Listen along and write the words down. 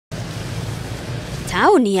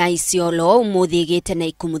Tauni ya Isiolo muthi igite na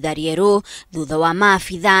ikumutharieru thutha wa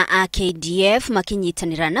maabithaa a KDF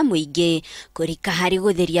makinyitanira na muingi kurika hari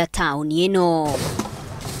gutheria tauni ino.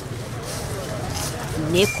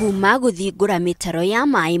 Ni kuma guthingura mitaro ya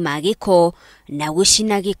mai ma giko na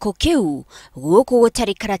gucina giko kiu guku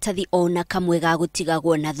gutari karatathi ona kamwe ga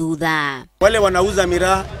gutigagwo na thutha. Wale wanauza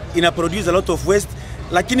miraa ina produce a lot of waste,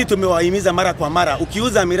 lakini tumewahimiza mara kwa mara,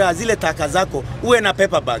 ukiuza miraa zile taka zako uwe na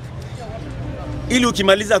paper bag. Ili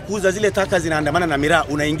ukimaliza kuuza zile taka zinaandamana na miraa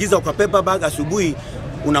unaingiza kwa paper bag, asubuhi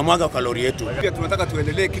unamwaga kwa lori yetu. Pia tunataka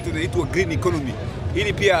tuendelee kitu inaitwa green economy.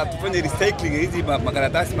 Ili pia tufanye recycling hizi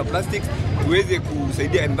makaratasi ma plastics tuweze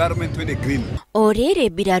kusaidia environment tuende green. Orere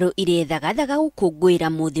Mbiraru irethagathaga gukungwira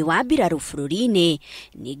muthi wa Mbiraru bururi-ini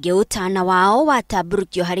ninge utana wao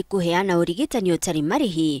watamburukio hari kuheana urigitani utari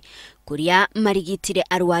marihi kuria marigitire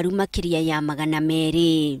arwaru makiria ya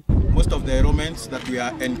 200. Most of the ailments that we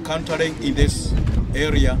are encountering in this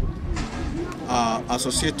area are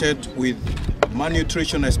associated with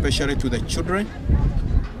malnutrition, especially to the children.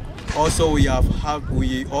 Also, we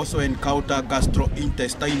also encounter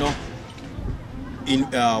gastrointestinal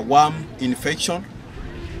worm infection.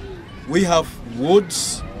 We have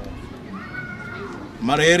woods,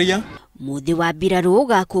 malaria. Muthi wa Mbiraru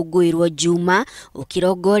gakungwirwo juma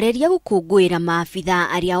ukirongoreria gukungwira maabithaa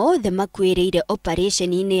aria othe makwireire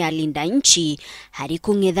operation-ini ya linda nchi hari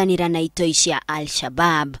kung'ethanira na itoi cia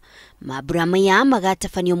Al-Shabab. Mambura maya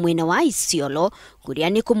magatabanio mwena wa Isiolo kuria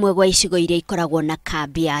ni kumwe gwa icigo iria ikoragwo na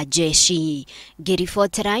kambi ya jeshi.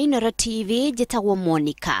 Ngiribotera Inooro TV, njitagwo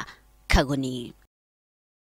Monica Kaguni.